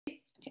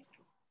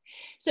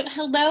So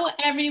hello,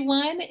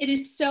 everyone. It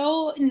is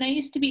so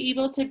nice to be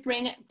able to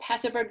bring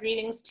Passover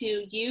greetings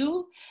to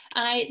you.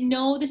 I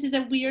know this is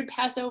a weird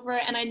Passover,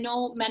 and I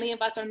know many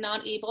of us are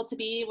not able to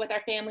be with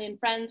our family and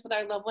friends, with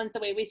our loved ones,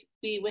 the way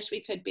we wish we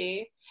could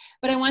be.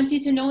 But I want you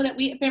to know that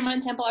we at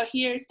Fairmount Temple are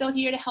still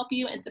here to help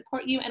you and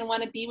support you and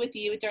want to be with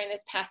you during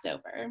this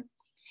Passover.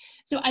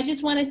 So I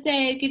just want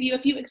to give you a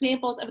few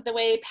examples of the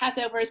way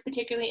Passover is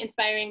particularly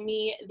inspiring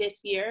me this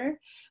year.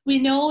 We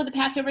know the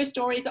Passover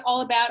story is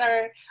all about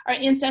our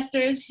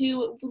ancestors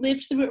who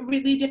lived through a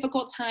really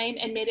difficult time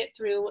and made it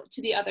through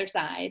to the other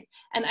side.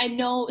 And I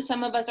know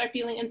some of us are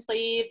feeling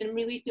enslaved and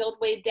really feel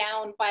weighed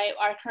down by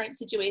our current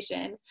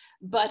situation,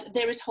 but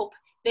there is hope.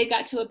 They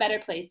got to a better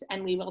place,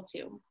 and we will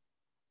too.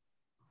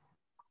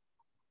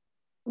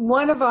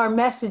 One of our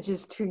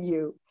messages to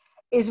you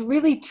is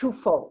really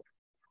twofold.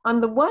 On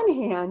the one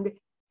hand,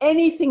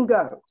 anything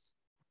goes.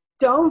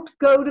 Don't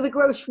go to the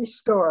grocery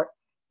store.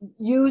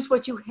 Use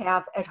what you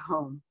have at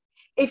home.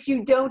 If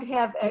you don't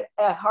have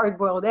a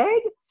hard-boiled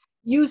egg,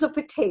 use a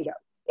potato.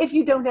 If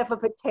you don't have a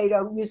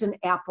potato, use an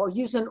apple,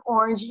 use an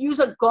orange, use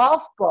a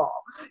golf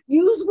ball.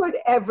 Use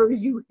whatever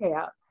you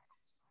have.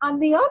 On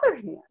the other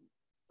hand,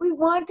 we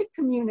want to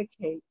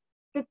communicate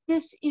that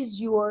this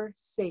is your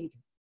Seder.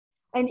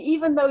 And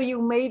even though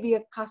you may be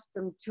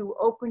accustomed to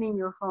opening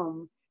your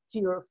home to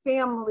your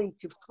family,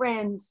 to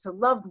friends, to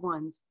loved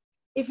ones,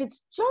 if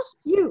it's just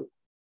you,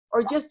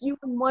 or just you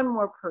and one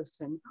more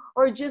person,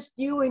 or just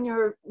you and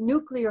your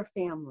nuclear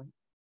family,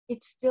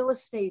 it's still a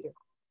Seder.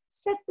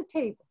 Set the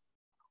table.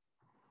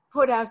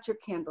 Put out your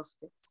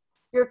candlesticks,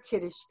 your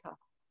Kiddush cup,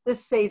 the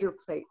Seder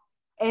plate.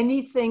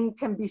 Anything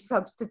can be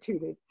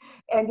substituted.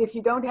 And if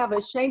you don't have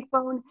a shank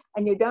bone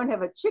and you don't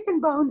have a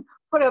chicken bone,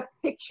 put a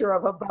picture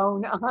of a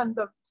bone on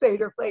the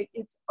Seder plate.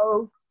 It's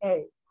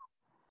okay.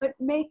 But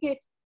make it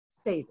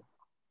Seder.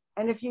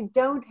 And if you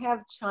don't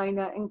have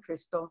china and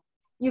crystal,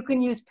 you can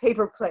use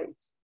paper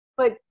plates,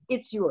 but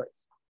it's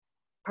yours.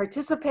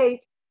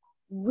 Participate,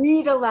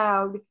 read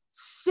aloud,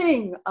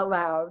 sing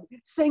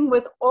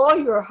with all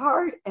your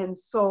heart and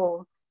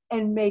soul,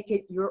 and make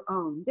it your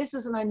own. This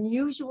is an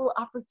unusual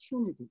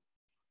opportunity,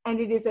 and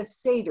it is a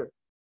Seder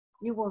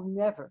you will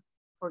never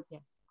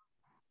forget.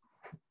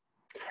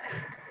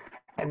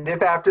 And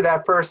if after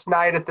that first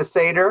night at the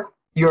Seder,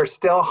 you're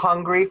still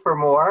hungry for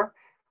more,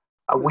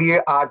 we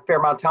at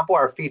Fairmount Temple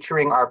are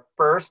featuring our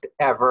first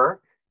ever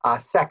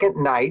second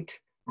night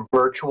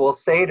virtual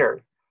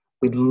Seder.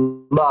 We'd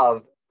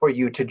love for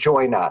you to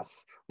join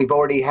us. We've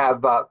already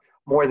have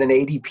more than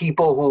 80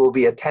 people who will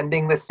be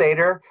attending the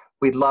Seder.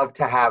 We'd love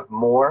to have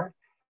more.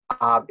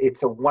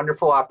 It's a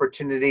wonderful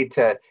opportunity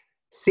to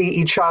see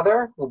each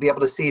other. We'll be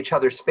able to see each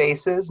other's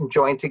faces and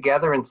join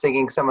together in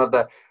singing some of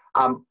the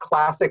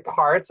classic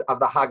parts of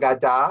the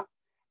Haggadah.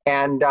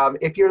 And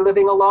if you're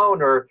living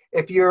alone, or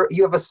if you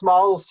have a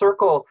small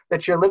circle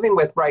that you're living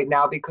with right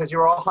now because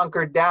you're all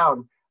hunkered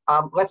down,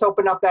 let's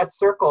open up that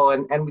circle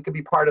and we could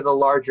be part of the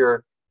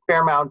larger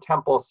Fairmount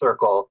Temple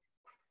circle.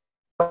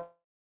 But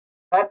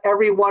let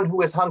everyone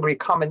who is hungry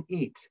come and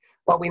eat.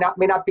 Well, we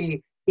may not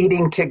be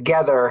eating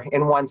together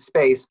in one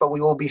space, but we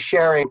will be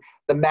sharing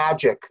the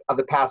magic of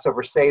the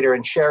Passover Seder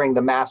and sharing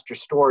the master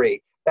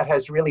story that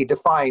has really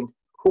defined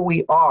who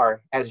we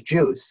are as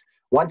Jews.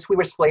 Once we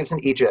were slaves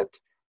in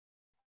Egypt,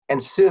 and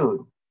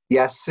soon,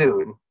 yes,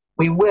 soon,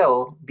 we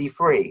will be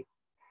free.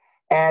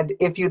 And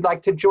if you'd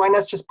like to join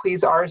us, just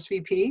please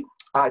RSVP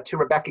to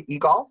Rebecca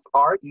Egolf,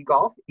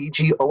 R-Egolf,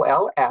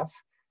 E-G-O-L-F,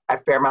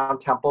 at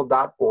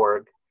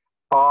fairmounttemple.org,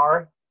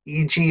 R-E-G-O-L-F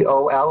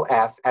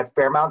at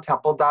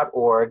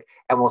fairmounttemple.org,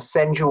 and we'll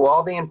send you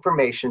all the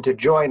information to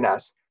join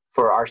us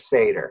for our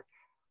Seder.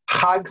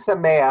 Chag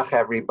Sameach,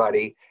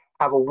 everybody.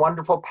 Have a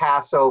wonderful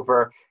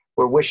Passover.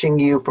 We're wishing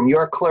you, from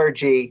your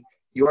clergy,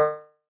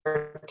 your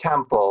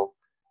temple,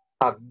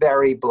 a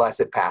very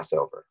blessed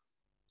Passover.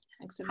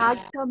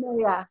 Chag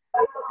Sameach. Chag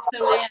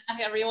Sameach,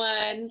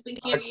 everyone. Thank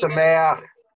you. Chag Sameach.